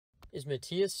Is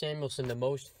Mattias Samuelsson the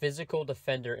most physical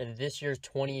defender in this year's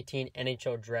 2018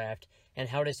 NHL draft? And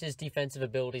how does his defensive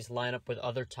abilities line up with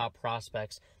other top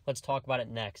prospects? Let's talk about it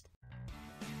next.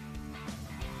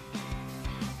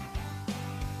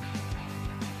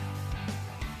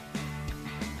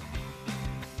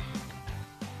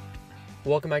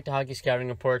 Welcome back to Hockey Scouting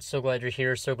Report. So glad you're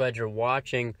here. So glad you're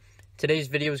watching. Today's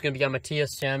video is going to be on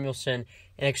Mattias Samuelsson,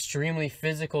 an extremely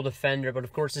physical defender, but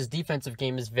of course his defensive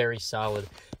game is very solid.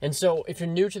 And so if you're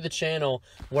new to the channel,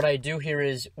 what I do here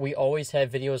is we always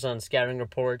have videos on scouting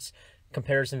reports,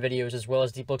 comparison videos, as well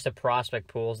as deep looks at prospect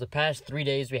pools. The past 3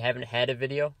 days we haven't had a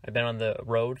video. I've been on the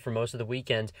road for most of the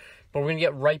weekend, but we're going to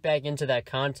get right back into that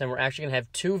content. We're actually going to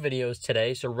have 2 videos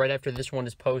today, so right after this one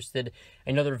is posted,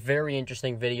 another very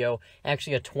interesting video,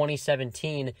 actually a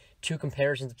 2017, 2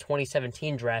 comparisons of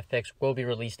 2017 draft picks will be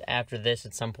released after this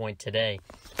at some point today,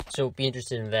 so be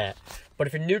interested in that. But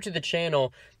if you're new to the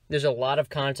channel, there's a lot of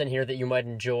content here that you might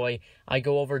enjoy. I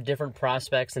go over different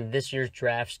prospects in this year's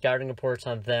draft, scouting reports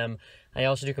on them. I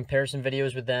also do comparison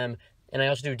videos with them, and I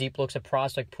also do deep looks at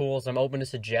prospect pools. I'm open to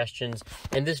suggestions,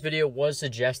 and this video was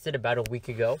suggested about a week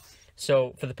ago.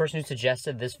 So for the person who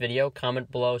suggested this video, comment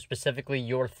below specifically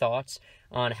your thoughts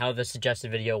on how the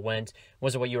suggested video went.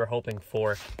 Was it what you were hoping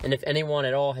for? And if anyone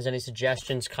at all has any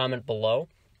suggestions, comment below.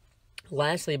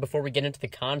 Lastly, before we get into the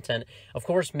content, of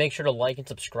course, make sure to like and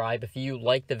subscribe. If you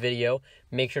like the video,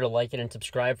 make sure to like it and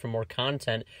subscribe for more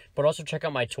content. But also check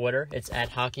out my Twitter. It's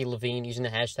at HockeyLevine using the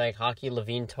hashtag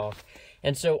HockeyLevineTalk.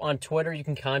 And so on Twitter, you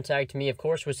can contact me, of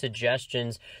course, with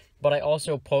suggestions. But I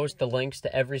also post the links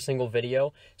to every single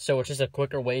video, so it's just a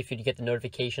quicker way for you to get the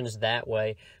notifications that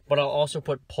way. But I'll also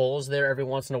put polls there every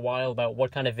once in a while about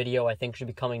what kind of video I think should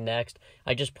be coming next.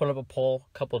 I just put up a poll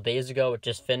a couple of days ago. It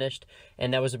just finished,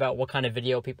 and that was about what kind of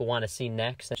video people want to see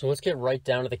next. So let's get right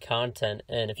down to the content,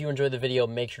 and if you enjoyed the video,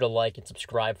 make sure to like and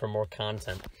subscribe for more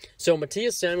content. So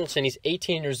Mattias Samuelsson, he's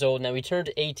 18 years old. Now, he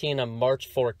turned 18 on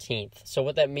March 14th. So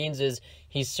what that means is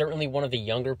he's certainly one of the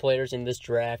younger players in this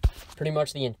draft. Pretty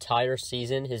much the entire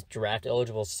season, his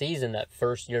draft-eligible season, that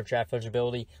first year of draft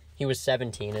eligibility, he was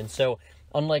 17. And so,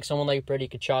 unlike someone like Brady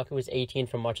Tkachuk, who was 18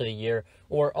 for much of the year,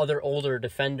 or other older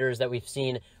defenders that we've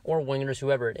seen, or wingers,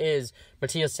 whoever it is,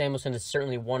 Mattias Samuelsson is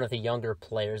certainly one of the younger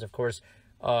players. Of course,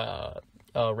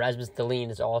 Rasmus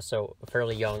Sandin is also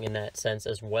fairly young in that sense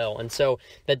as well. And so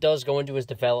that does go into his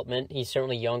development. He's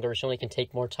certainly younger. He certainly can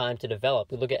take more time to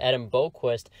develop. We look at Adam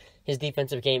Boqvist. His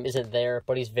defensive game isn't there,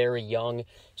 but he's very young.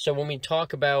 So when we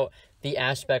talk about the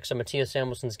aspects of Mattias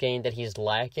Samuelsson's game that he's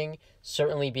lacking,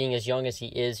 certainly being as young as he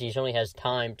is, he certainly has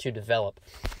time to develop.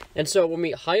 And so when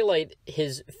we highlight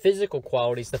his physical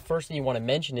qualities, the first thing you want to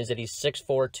mention is that he's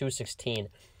 6'4", 216.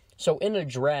 So in a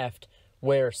draft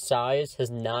where size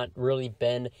has not really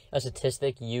been a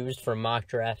statistic used for mock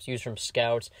drafts, used from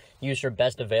scouts, used for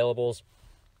best availables,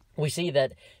 we see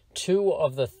that 2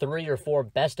 of the 3 or 4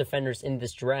 best defenders in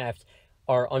this draft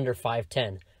are under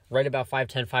 5'10", right about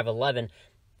 5'10", 5'11".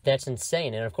 That's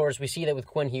insane. And of course, we see that with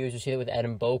Quinn Hughes, we see that with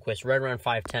Adam Boqvist, right around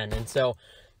 5'10". And so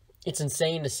it's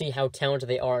insane to see how talented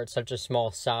they are at such a small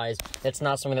size. That's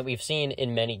not something that we've seen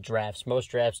in many drafts. Most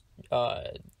drafts,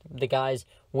 the guys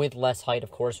with less height,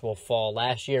 of course, will fall.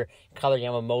 Last year, Kailer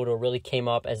Yamamoto really came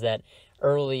up as that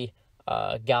early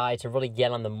guy to really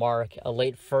get on the mark, a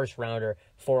late first-rounder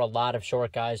for a lot of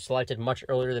short guys, selected much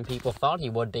earlier than people thought he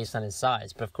would based on his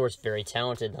size, but of course, very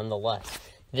talented nonetheless.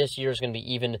 This year is going to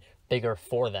be even bigger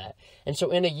for that. And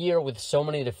so in a year with so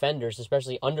many defenders,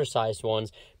 especially undersized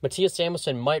ones, Mattias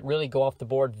Samuelsson might really go off the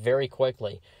board very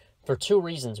quickly for 2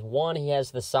 reasons. One, he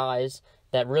has the size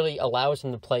that really allows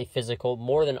him to play physical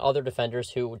more than other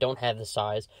defenders who don't have the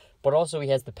size, but also he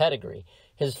has the pedigree.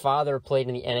 His father played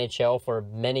in the NHL for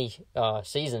many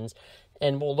seasons,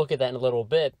 and we'll look at that in a little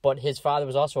bit, but his father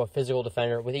was also a physical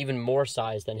defender with even more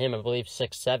size than him, I believe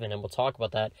 6'7", and we'll talk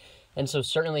about that. And so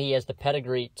certainly he has the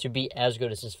pedigree to be as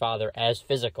good as his father, as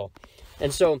physical.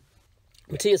 And so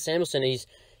Mattias Samuelsson,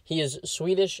 he is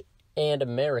Swedish and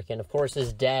American. Of course,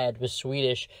 his dad was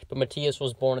Swedish, but Mattias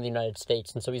was born in the United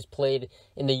States, and so he's played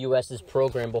in the U.S.'s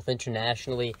program both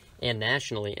internationally and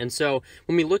nationally. And so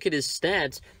when we look at his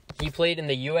stats, he played in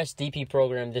the USDP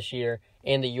program this year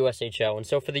and the USHL. And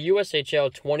so for the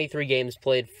USHL, 23 games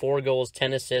played, 4 goals,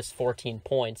 10 assists, 14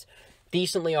 points.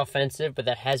 Decently offensive, but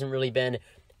that hasn't really been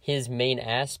his main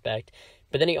aspect.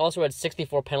 But then he also had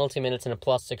 64 penalty minutes and a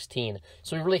 +16.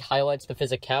 So he really highlights the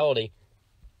physicality.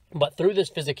 But through this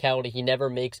physicality, he never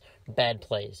makes bad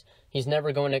plays. He's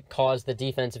never going to cause the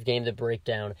defensive game to break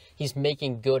down. He's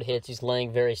making good hits. He's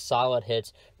laying very solid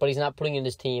hits, but he's not putting in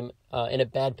his team in a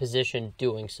bad position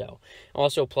doing so.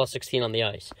 Also, +16 on the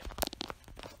ice.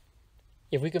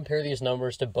 if we compare these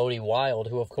numbers to Bode Wilde,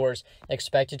 who, of course,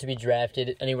 expected to be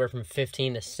drafted anywhere from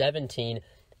 15 to 17,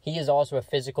 he is also a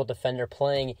physical defender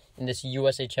playing in this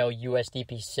USHL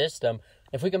USDP system.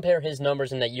 If we compare his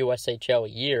numbers in that USHL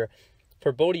year,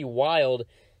 for Bode Wilde,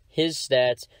 his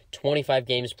stats, 25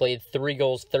 games played, 3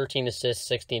 goals, 13 assists,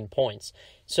 16 points.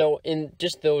 So in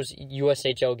just those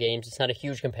USHL games, it's not a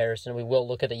huge comparison. We will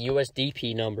look at the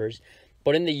USDP numbers.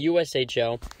 But in the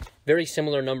USHL, very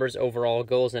similar numbers overall,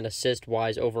 goals and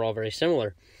assist-wise overall very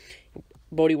similar.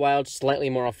 Bode Wilde slightly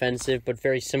more offensive, but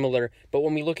very similar. But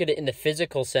when we look at it in the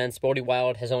physical sense, Bode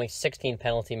Wilde has only 16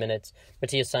 penalty minutes.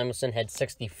 Mattias Samuelsson had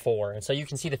 64. And so you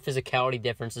can see the physicality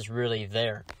difference is really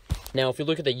there. Now, if you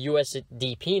look at the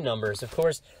USDP numbers, of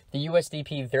course, the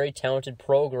USDP, very talented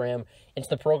program. It's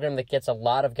the program that gets a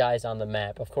lot of guys on the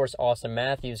map. Of course, Austin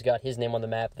Matthews got his name on the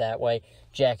map that way.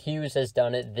 Jack Hughes has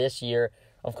done it this year,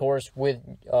 of course, with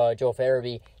Joe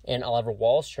Farabee and Oliver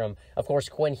Wahlstrom. Of course,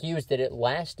 Quinn Hughes did it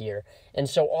last year. And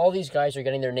so all these guys are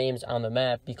getting their names on the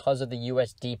map because of the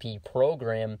USDP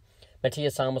program.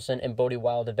 Mattias Samuelsson and Bode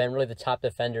Wilde have been really the top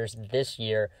defenders this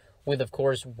year, with, of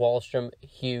course, Wahlstrom,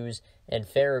 Hughes, and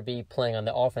Farabee playing on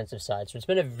the offensive side. So it's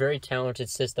been a very talented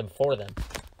system for them.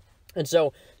 And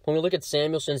so when we look at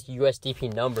Samuelsson's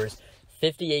USDP numbers,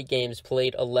 58 games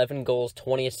played, 11 goals,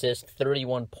 20 assists,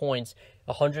 31 points,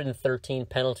 113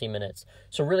 penalty minutes.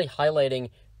 So really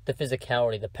highlighting the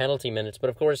physicality, the penalty minutes.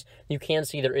 But, of course, you can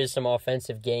see there is some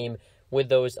offensive game with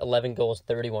those 11 goals,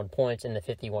 31 points in the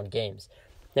 51 games.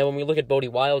 Now, when we look at Bode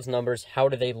Wilde's numbers, how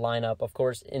do they line up? Of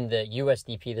course, in the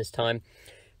USDP this time,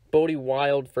 Bode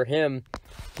Wilde, for him,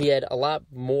 he had a lot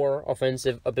more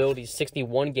offensive abilities,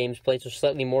 61 games played, so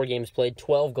slightly more games played,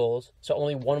 12 goals, so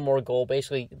only one more goal,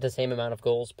 basically the same amount of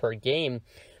goals per game.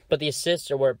 But the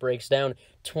assists are where it breaks down,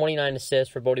 29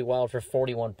 assists for Bode Wilde for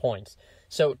 41 points.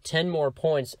 So 10 more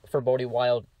points for Bode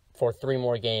Wilde for 3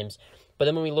 more games. But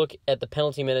then when we look at the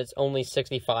penalty minutes, only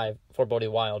 65 for Bode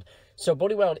Wilde. So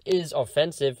Bode Wilde is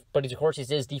offensive, but of course he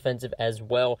is defensive as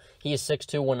well. He is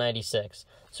 6'2", 196.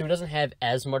 So he doesn't have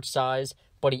as much size,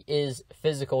 but he is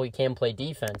physical. He can play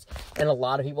defense. And a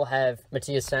lot of people have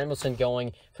Mattias Samuelsson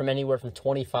going from anywhere from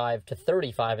 25 to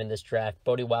 35 in this draft.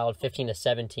 Bode Wilde 15 to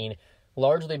 17,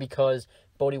 largely because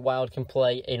Bode Wilde can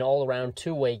play an all-around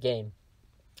two-way game.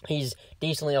 He's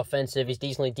decently offensive, he's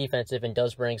decently defensive, and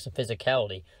does bring some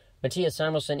physicality. Mattias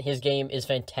Samuelsson, his game is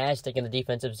fantastic in the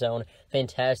defensive zone,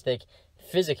 fantastic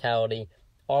physicality,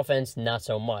 offense not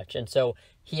so much. And so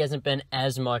he hasn't been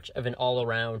as much of an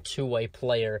all-around two-way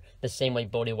player the same way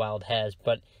Bode Wilde has.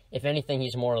 But if anything,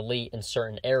 he's more elite in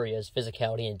certain areas,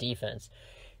 physicality and defense.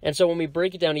 And so when we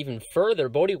break it down even further,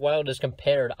 Bode Wilde is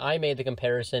compared. I made the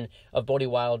comparison of Bode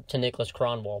Wilde to Niklas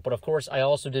Kronwall. But of course, I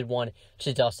also did one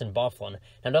to Dustin Byfuglien.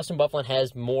 Now, Dustin Byfuglien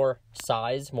has more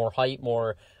size, more height,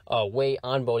 more weight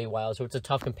on Bode Wilde, so it's a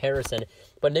tough comparison.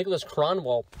 But Niklas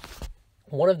Kronwall,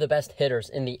 one of the best hitters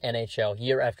in the NHL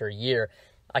year after year,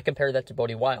 I compare that to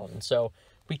Bode Wilde. And so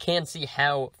we can see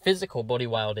how physical Bode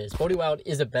Wilde is. Bode Wilde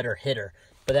is a better hitter.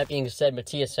 But that being said,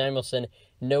 Mattias Samuelsson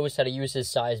knows how to use his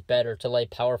size better to lay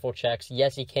powerful checks.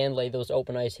 Yes, he can lay those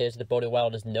open ice hits that Bode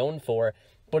Wilde is known for,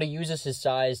 but he uses his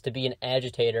size to be an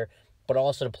agitator, but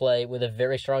also to play with a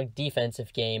very strong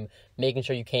defensive game, making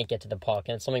sure you can't get to the puck.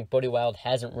 And it's something Bode Wilde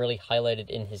hasn't really highlighted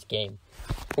in his game.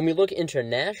 When we look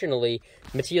internationally,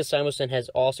 Mattias Samuelsson has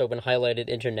also been highlighted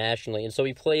internationally. And so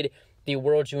he played the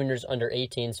World Juniors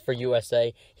under-18s for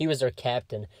USA. He was their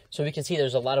captain. So we can see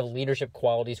there's a lot of leadership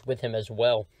qualities with him as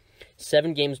well.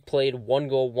 7 games played, 1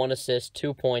 goal, 1 assist,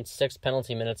 2 points, 6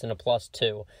 penalty minutes, and a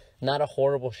 +2. Not a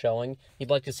horrible showing. You'd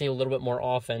like to see a little bit more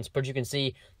offense, but you can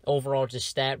see overall, just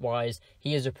stat-wise,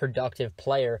 he is a productive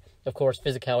player. Of course,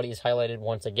 physicality is highlighted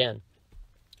once again.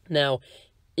 Now,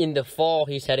 in the fall,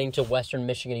 he's heading to Western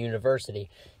Michigan University.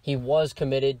 He was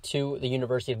committed to the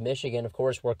University of Michigan, of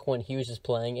course, where Quinn Hughes is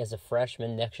playing as a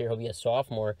freshman. Next year, he'll be a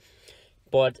sophomore.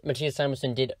 But Mattias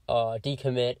Samuelsson did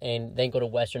decommit and then go to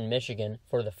Western Michigan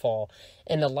for the fall.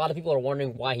 And a lot of people are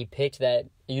wondering why he picked that.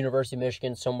 The University of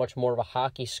Michigan, so much more of a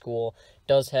hockey school,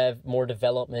 does have more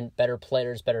development, better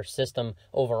players, better system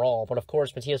overall. But of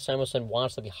course, Mattias Samuelsson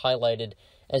wants to be highlighted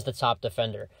as the top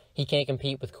defender. He can't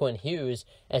compete with Quinn Hughes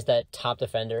as that top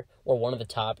defender, or one of the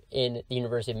top in the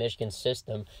University of Michigan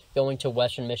system. Going to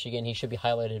Western Michigan, he should be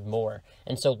highlighted more.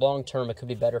 And so long term, it could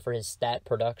be better for his stat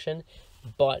production.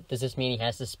 But does this mean he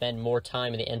has to spend more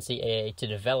time in the NCAA to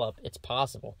develop? It's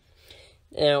possible.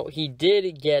 Now, he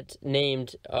did get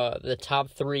named the top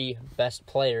 3 best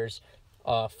players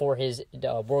for his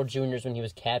World Juniors when he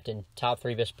was captain, top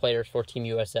 3 best players for Team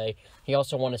USA. He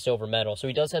also won a silver medal. So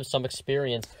he does have some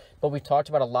experience, but we've talked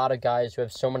about a lot of guys who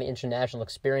have so many international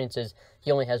experiences.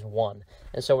 He only has 1.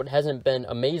 And so it hasn't been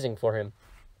amazing for him.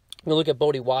 We look at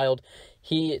Bode Wilde.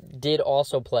 He did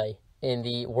also play in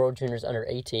the World Juniors under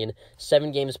 18.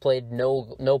 7 games played,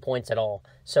 no points at all.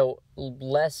 So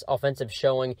less offensive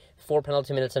showing, 4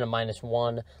 penalty minutes and a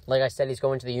 -1. Like I said, he's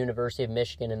going to the University of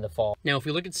Michigan in the fall. Now, if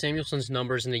we look at Samuelsson's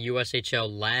numbers in the USHL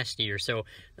last year, so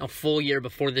a full year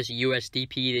before this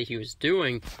USDP that he was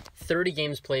doing, 30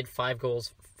 games played, 5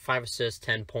 goals, 5 assists,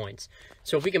 10 points.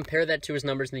 So if we compare that to his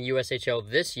numbers in the USHL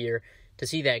this year, to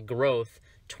see that growth,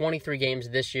 23 games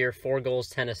this year, 4 goals,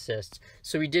 10 assists.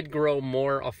 So he did grow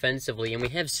more offensively, and we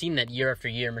have seen that year after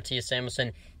year. Mattias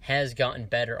Samuelsson has gotten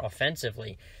better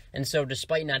offensively. And so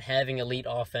despite not having elite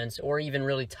offense or even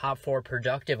really top 4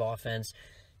 productive offense,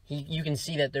 you can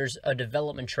see that there's a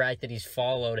development track that he's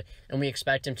followed, and we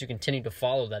expect him to continue to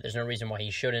follow that. There's no reason why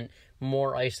he shouldn't.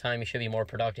 More ice time, he should be more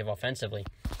productive offensively.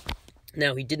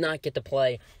 Now, he did not get to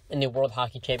play in the World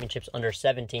Hockey Championships under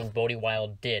 17. Bode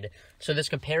Wilde did. So this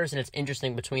comparison is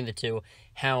interesting between the two,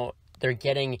 how they're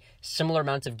getting similar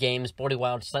amounts of games. Bode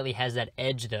Wilde slightly has that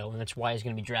edge, though, and that's why he's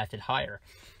going to be drafted higher.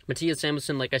 Mattias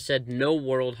Samuelsson, like I said, no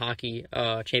World Hockey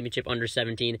Championship under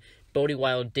 17. Bode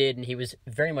Wilde did, and he was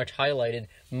very much highlighted.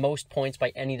 Most points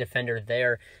by any defender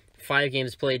there. 5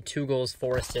 games played, 2 goals,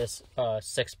 4 assists,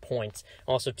 6 points.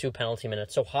 Also 2 penalty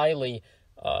minutes. So highly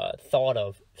thought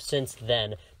of since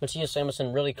then. Mattias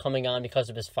Samuelsson really coming on because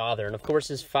of his father. And of course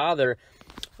his father,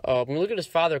 when we look at his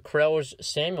father, Krells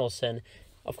Samuelsson,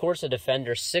 of course a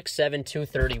defender, 6'7",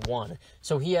 231.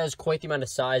 So he has quite the amount of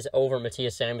size over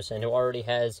Mattias Samuelsson, who already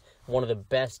has one of the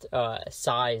best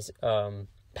size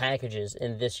packages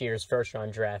in this year's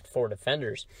first-round draft for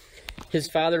defenders. His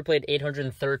father played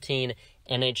 813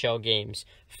 NHL games,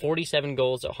 47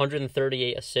 goals,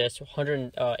 138 assists,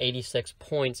 186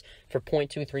 points for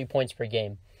 .23 points per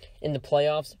game. In the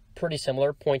playoffs, pretty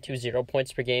similar, .20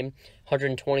 points per game,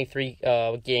 123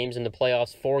 games in the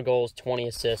playoffs, 4 goals, 20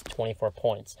 assists, 24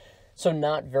 points. So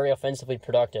not very offensively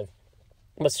productive,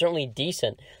 but certainly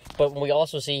decent. But we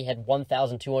also see he had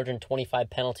 1,225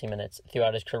 penalty minutes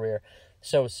throughout his career.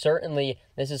 So certainly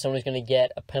this is someone who's going to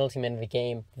get a penalty minute a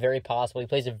game, very possible. He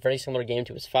plays a very similar game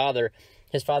to his father.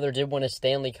 His father did win a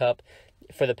Stanley Cup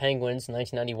for the Penguins in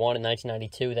 1991 and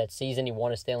 1992. That season he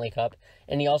won a Stanley Cup,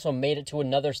 and he also made it to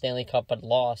another Stanley Cup but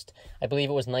lost. I believe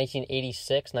it was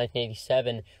 1986,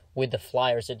 1987 with the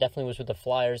Flyers. It definitely was with the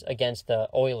Flyers against the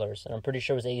Oilers, and I'm pretty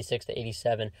sure it was 86 to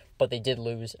 87, but they did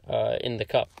lose in the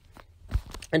Cup.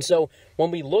 And so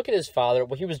when we look at his father,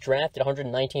 well, he was drafted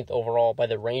 119th overall by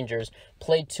the Rangers,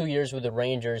 played 2 years with the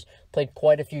Rangers, played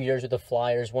quite a few years with the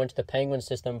Flyers, went to the Penguin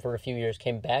system for a few years,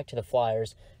 came back to the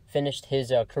Flyers, finished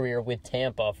his career with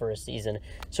Tampa for a season.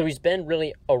 So he's been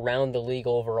really around the league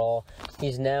overall.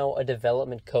 He's now a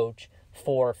development coach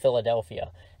for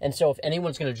Philadelphia. And so if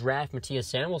anyone's going to draft Mattias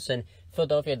Samuelsson,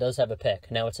 Philadelphia does have a pick.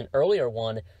 Now, it's an earlier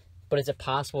one, but is it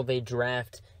possible they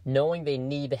draft knowing they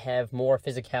need to have more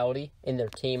physicality in their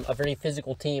team, a very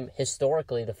physical team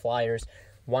historically, the Flyers?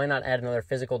 Why not add another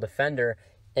physical defender?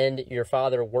 And your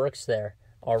father works there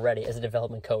already as a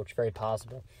development coach, very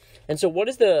possible. And so what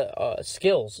is the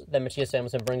skills that Mattias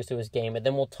Samuelsson brings to his game? And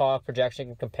then we'll talk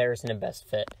projection, comparison, and best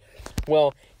fit.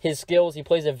 Well, his skills, he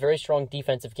plays a very strong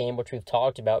defensive game, which we've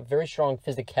talked about, very strong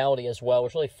physicality as well,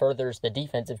 which really furthers the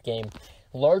defensive game,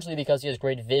 largely because he has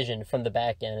great vision from the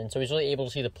back end, and so he's really able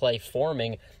to see the play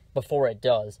forming before it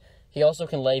does. He also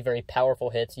can lay very powerful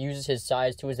hits, uses his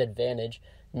size to his advantage.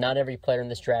 Not every player in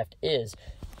this draft is.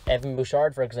 Evan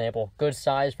Bouchard, for example, good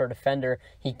size for a defender.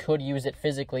 He could use it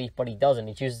physically, but he doesn't.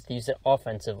 He chooses to use it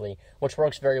offensively, which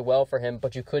works very well for him,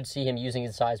 but you could see him using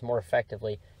his size more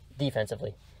effectively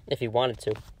defensively if he wanted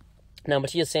to. Now,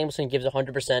 Mattias Samuelsson gives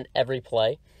 100% every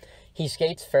play. He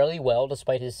skates fairly well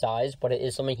despite his size, but it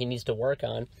is something he needs to work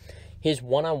on. His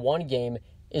one-on-one game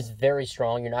is very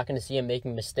strong. You're not going to see him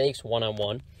making mistakes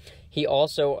one-on-one. He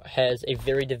also has a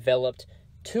very developed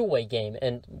two-way game,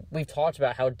 and we've talked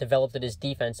about how developed it is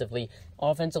defensively.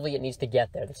 Offensively, it needs to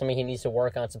get there. That's something he needs to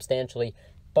work on substantially,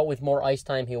 but with more ice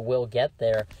time, he will get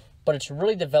there. But it's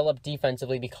really developed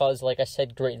defensively because, like I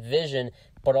said, great vision,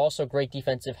 but also great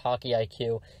defensive hockey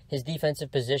IQ. His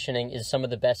defensive positioning is some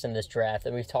of the best in this draft,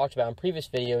 and we've talked about in previous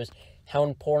videos how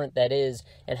important that is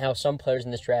and how some players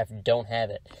in this draft don't have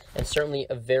it. And certainly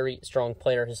a very strong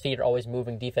player. His feet are always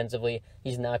moving defensively.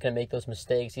 He's not going to make those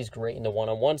mistakes. He's great in the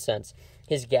one-on-one sense.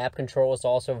 His gap control is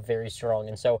also very strong,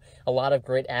 and so a lot of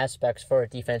great aspects for a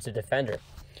defensive defender.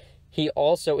 He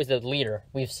also is the leader.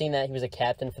 We've seen that he was a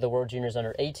captain for the World Juniors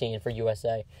under 18 for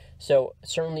USA. So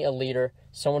certainly a leader,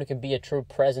 someone who can be a true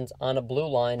presence on a blue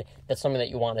line. That's something that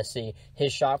you want to see.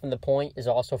 His shot from the point is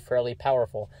also fairly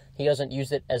powerful. He doesn't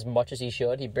use it as much as he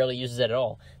should. He barely uses it at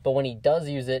all. But when he does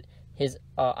use it, his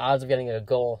odds of getting a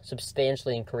goal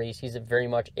substantially increase. He's very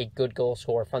much a good goal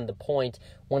scorer from the point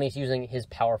when he's using his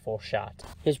powerful shot.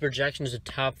 His projection is a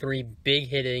top 3 big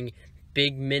hitting,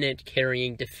 big minute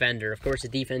carrying defender. Of course, a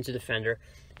defensive defender.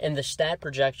 And the stat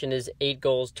projection is 8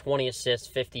 goals, 20 assists,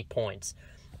 50 points.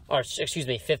 Or, excuse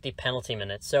me, 50 penalty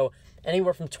minutes. So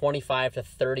anywhere from 25 to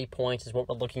 30 points is what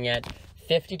we're looking at.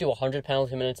 50 to 100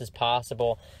 penalty minutes is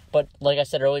possible. But like I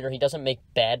said earlier, he doesn't make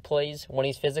bad plays when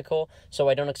he's physical. So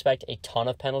I don't expect a ton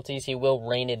of penalties. He will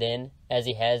rein it in as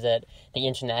he has at the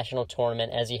international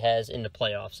tournament, as he has in the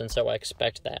playoffs. And so I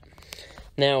expect that.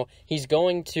 Now, he's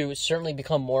going to certainly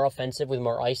become more offensive with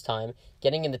more ice time.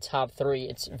 Getting in the top 3,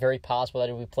 it's very possible that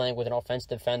he'll be playing with an offensive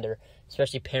defender,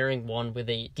 especially pairing one with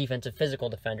a defensive physical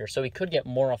defender. So he could get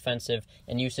more offensive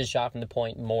and use his shot from the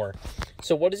point more.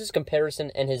 So what is his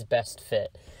comparison and his best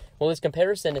fit? Well, his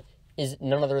comparison is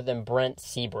none other than Brent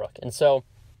Seabrook. And so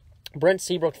Brent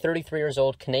Seabrook, 33 years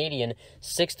old, Canadian,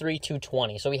 6'3",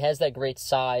 220. So he has that great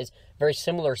size, very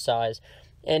similar size.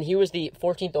 And he was the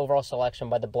 14th overall selection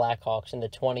by the Blackhawks in the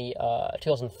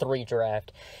 2003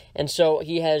 draft. And so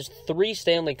he has 3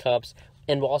 Stanley Cups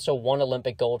and also 1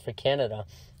 Olympic gold for Canada.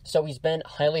 So he's been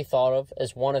highly thought of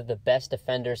as one of the best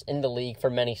defenders in the league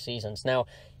for many seasons. Now,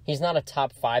 he's not a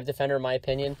top 5 defender in my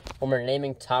opinion. When we're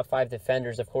naming top 5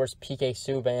 defenders, of course, P.K.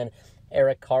 Subban,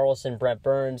 Erik Karlsson, Brent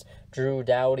Burns, Drew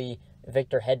Doughty,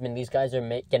 Victor Hedman, these guys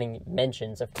are getting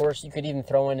mentions. Of course, you could even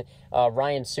throw in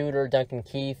Ryan Suter, Duncan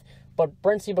Keith. But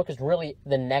Brent Seabrook is really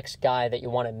the next guy that you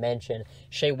want to mention.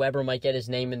 Shea Weber might get his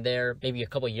name in there. Maybe a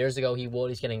couple years ago he would.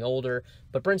 He's getting older.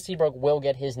 But Brent Seabrook will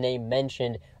get his name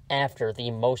mentioned after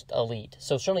the most elite.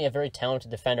 So certainly a very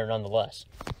talented defender nonetheless.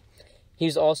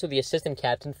 He's also the assistant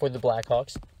captain for the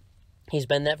Blackhawks. He's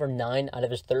been that for 9 out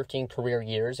of his 13 career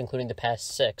years, including the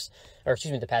past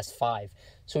 5.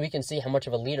 So we can see how much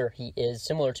of a leader he is,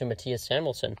 similar to Mattias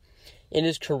Samuelsson. In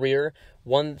his career,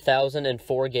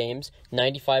 1,004 games,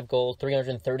 95 goals,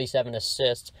 337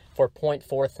 assists for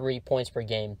 .43 points per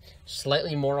game.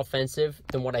 Slightly more offensive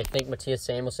than what I think Mattias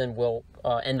Samuelsson will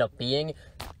end up being.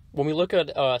 When we look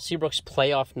at Seabrook's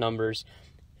playoff numbers,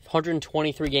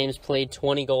 123 games played,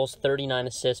 20 goals, 39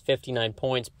 assists, 59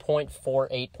 points,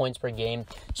 .48 points per game.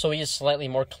 So he is slightly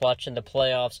more clutch in the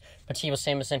playoffs. Mattias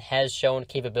Samuelsson has shown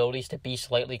capabilities to be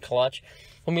slightly clutch.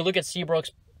 When we look at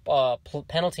Seabrook's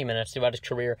penalty minutes throughout his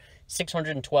career,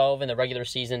 612 in the regular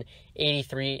season,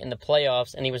 83 in the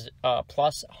playoffs, and he was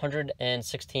plus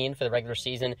 116 for the regular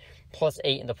season, plus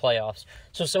 8 in the playoffs.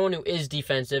 So someone who is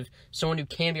defensive, someone who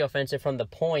can be offensive from the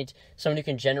point, someone who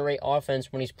can generate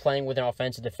offense when he's playing with an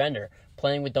offensive defender.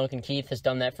 Playing with Duncan Keith has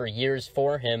done that for years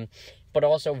for him, but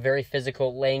also very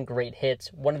physical, laying great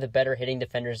hits, one of the better hitting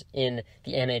defenders in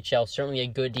the NHL, certainly a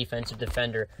good defensive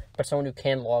defender, but someone who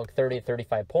can log 30 to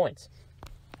 35 points.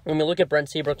 When we look at Brent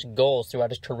Seabrook's goals throughout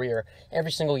his career,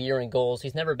 every single year in goals,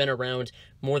 he's never been around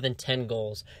more than 10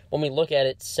 goals. When we look at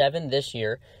it, 7 this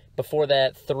year. Before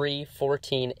that, 3,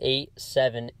 14, 8,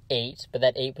 7, 8. But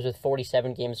that 8 was with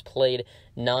 47 games played.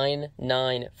 9,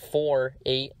 9, 4,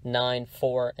 8, 9,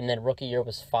 4. And then rookie year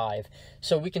was 5.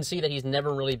 So we can see that he's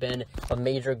never really been a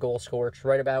major goal scorer. It's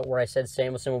right about where I said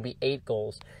Samuelsson will be 8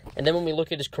 goals. And then when we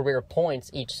look at his career points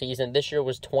each season, this year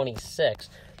was 26.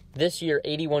 This year,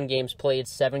 81 games played,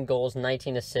 7 goals,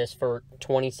 19 assists for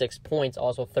 26 points,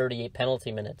 also 38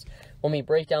 penalty minutes. When we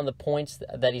break down the points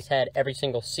that he's had every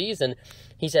single season,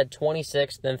 he's had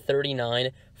 26, then 39,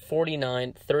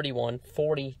 49, 31,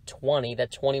 40, 20.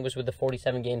 That 20 was with the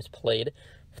 47 games played.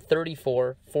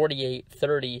 34, 48,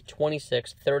 30,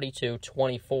 26, 32,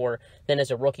 24, then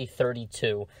as a rookie,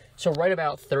 32. So right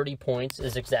about 30 points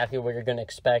is exactly what you're going to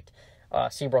expect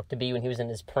Seabrook to be when he was in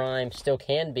his prime, still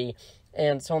can be.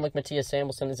 And someone like Mattias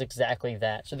Samuelsson is exactly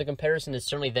that. So the comparison is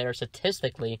certainly there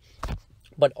statistically,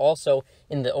 but also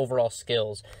in the overall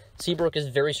skills. Seabrook is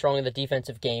very strong in the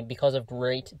defensive game because of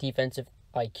great defensive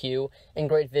IQ and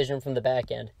great vision from the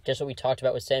back end, just what we talked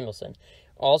about with Samuelsson.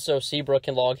 Also, Seabrook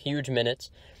can log huge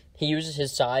minutes. He uses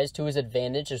his size to his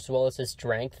advantage as well as his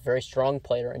strength. Very strong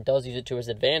player and does use it to his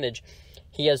advantage.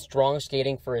 He has strong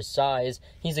skating for his size.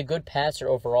 He's a good passer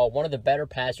overall, one of the better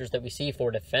passers that we see for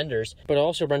defenders. But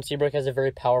also, Brent Seabrook has a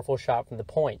very powerful shot from the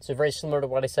point. So very similar to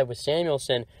what I said with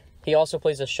Samuelsson, He also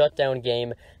plays a shutdown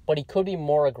game, but he could be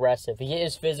more aggressive. He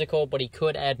is physical, but he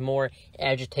could add more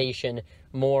agitation,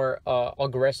 more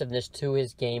aggressiveness to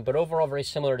his game, but overall very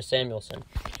similar to Samuelsson.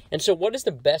 And so what is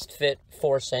the best fit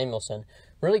for Samuelsson?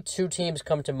 Really, two teams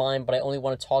come to mind, but I only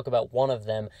want to talk about one of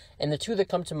them. And the two that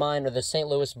come to mind are the St.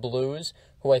 Louis Blues,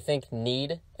 who I think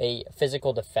need a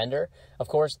physical defender. Of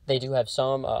course, they do have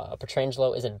some.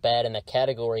 Pietrangelo isn't bad in that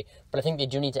category, but I think they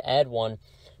do need to add one.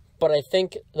 But I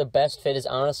think the best fit is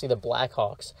honestly the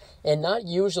Blackhawks. And not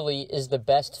usually is the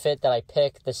best fit that I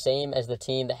pick the same as the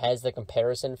team that has the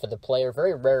comparison for the player.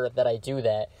 Very rare that I do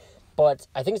that. But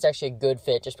I think it's actually a good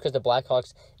fit just because the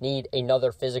Blackhawks need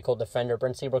another physical defender.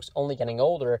 Brent Seabrook's only getting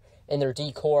older, and their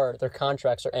D-core, their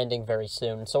contracts are ending very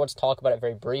soon. So let's talk about it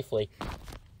very briefly.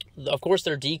 Of course,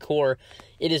 their D-core,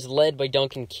 it is led by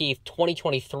Duncan Keith,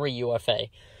 2023 UFA.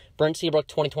 Brent Seabrook,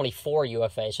 2024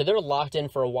 UFA. So they're locked in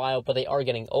for a while, but they are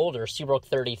getting older. Seabrook,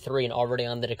 33, and already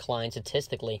on the decline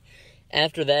statistically.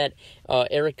 After that,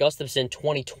 Erik Gustafsson,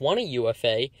 2020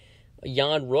 UFA.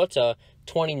 Jan Rutta,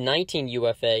 2019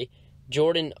 UFA.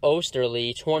 Jordan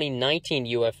Osterley, 2019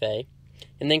 UFA.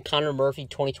 And then Connor Murphy,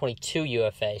 2022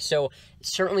 UFA. So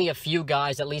certainly a few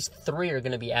guys, at least three, are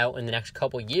going to be out in the next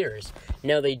couple years.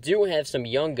 Now, they do have some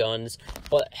young guns,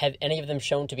 but have any of them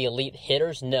shown to be elite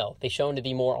hitters? No. They've shown to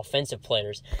be more offensive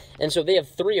players. And so they have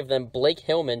three of them. Blake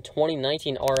Hillman,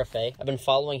 2019 RFA. I've been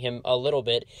following him a little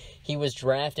bit. He was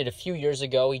drafted a few years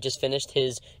ago. He just finished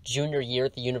his junior year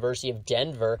at the University of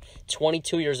Denver.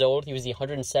 22 years old. He was the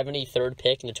 173rd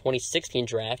pick in the 2016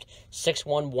 draft. 6'1",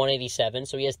 187,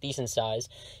 so he has decent size.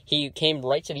 He came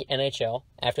right to the NHL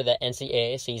after that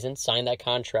NCAA season, signed that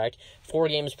contract. 4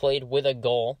 games played with a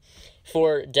goal.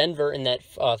 For Denver in that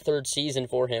third season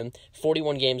for him,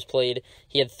 41 games played.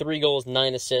 He had 3 goals,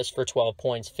 9 assists for 12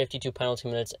 points, 52 penalty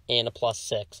minutes, and a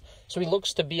 +6. So he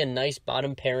looks to be a nice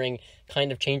bottom pairing,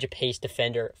 kind of change of pace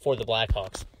defender for the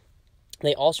Blackhawks.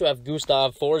 They also have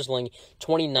Gustav Forsling,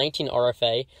 2019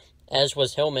 RFA, as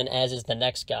was Hillman, as is the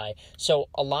next guy. So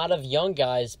a lot of young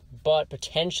guys, but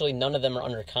potentially none of them are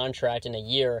under contract in a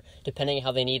year, depending on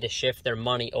how they need to shift their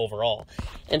money overall.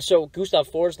 And so Gustav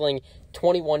Forsling,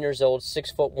 21 years old,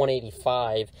 6',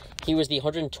 185. He was the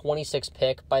 126th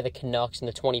pick by the Canucks in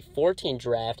the 2014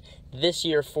 draft. This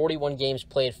year, 41 games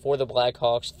played for the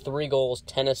Blackhawks, 3 goals,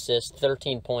 10 assists,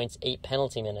 13 points, 8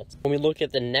 penalty minutes. When we look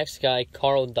at the next guy,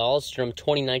 Carl Dahlstrom,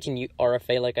 2019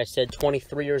 RFA, like I said,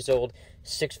 23 years old,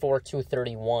 6'4",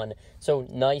 231. So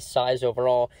nice size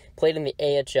overall. Played in the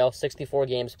AHL, 64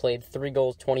 games played, 3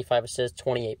 goals, 25 assists,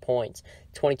 28 points,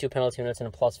 22 penalty minutes,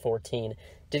 and a +14.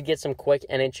 Did get some quick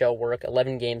NHL work,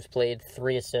 11 games played,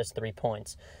 3 assists, 3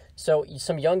 points. So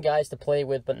some young guys to play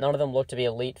with, but none of them look to be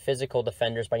elite physical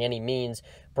defenders by any means.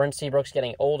 Brent Seabrook's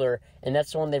getting older, and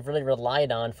that's the one they've really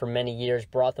relied on for many years.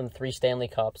 Brought them 3 Stanley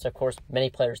Cups. Of course, many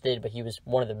players did, but he was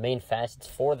one of the main facets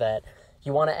for that.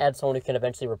 You want to add someone who can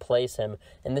eventually replace him,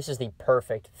 and this is the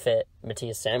perfect fit,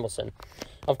 Mattias Samuelsson.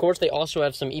 Of course, they also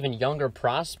have some even younger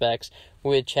prospects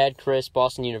with Chad Chris,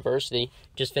 Boston University.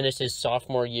 Just finished his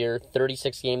sophomore year,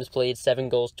 36 games played, 7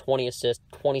 goals, 20 assists,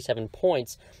 27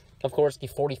 points. Of course, the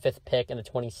 45th pick in the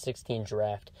 2016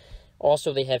 draft.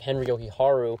 Also, they have Henry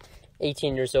Jokiharju,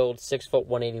 18 years old, 6',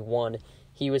 181.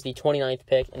 He was the 29th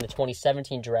pick in the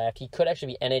 2017 draft. He could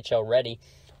actually be NHL ready.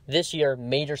 This year,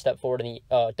 major step forward in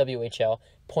the WHL,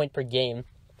 point per game,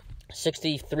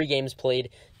 63 games played,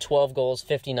 12 goals,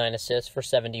 59 assists for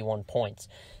 71 points.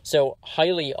 So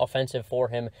highly offensive for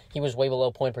him. He was way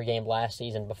below point per game last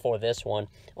season before this one.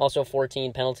 Also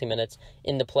 14 penalty minutes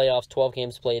in the playoffs, 12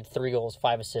 games played, 3 goals,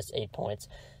 5 assists, 8 points.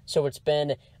 So it's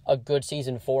been a good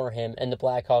season for him, and the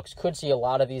Blackhawks could see a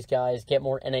lot of these guys get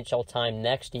more NHL time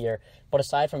next year. But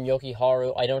aside from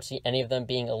Jokiharju, I don't see any of them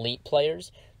being elite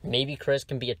players. Maybe Chris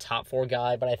can be a top 4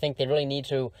 guy, but I think they really need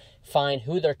to find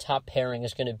who their top pairing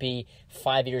is going to be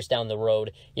 5 years down the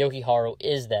road. Jokiharju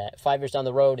is that. 5 years down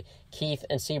the road, Keith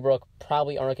and Seabrook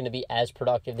probably aren't going to be as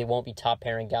productive. They won't be top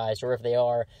pairing guys, or if they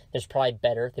are, there's probably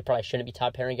better. They probably shouldn't be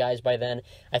top pairing guys by then.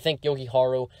 I think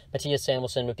Jokiharju, Mattias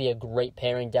Samuelsson would be a great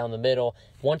pairing down the middle.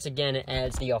 Once again, it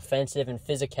adds the offensive and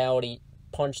physicality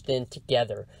punched in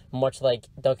together, much like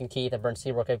Duncan Keith and Brent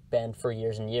Seabrook have been for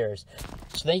years and years.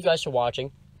 So thank you guys for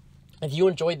watching. If you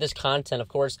enjoyed this content, of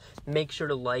course, make sure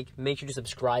to like, make sure to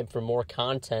subscribe for more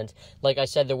content. Like I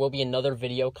said, there will be another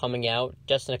video coming out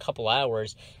just in a couple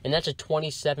hours, and that's a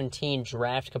 2017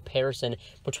 draft comparison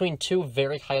between 2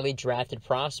 very highly drafted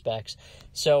prospects.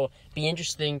 So be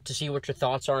interesting to see what your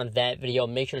thoughts are on that video.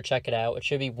 Make sure to check it out. It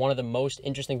should be one of the most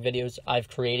interesting videos I've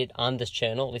created on this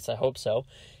channel, at least I hope so.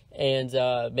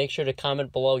 And make sure to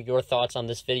comment below your thoughts on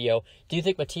this video. Do you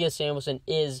think Mattias Samuelsson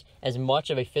is as much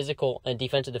of a physical and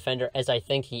defensive defender as I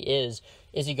think he is?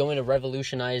 Is he going to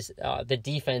revolutionize the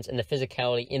defense and the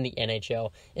physicality in the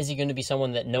NHL? Is he going to be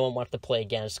someone that no one wants to play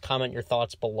against? Comment your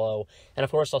thoughts below. And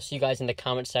of course, I'll see you guys in the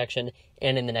comment section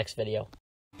and in the next video.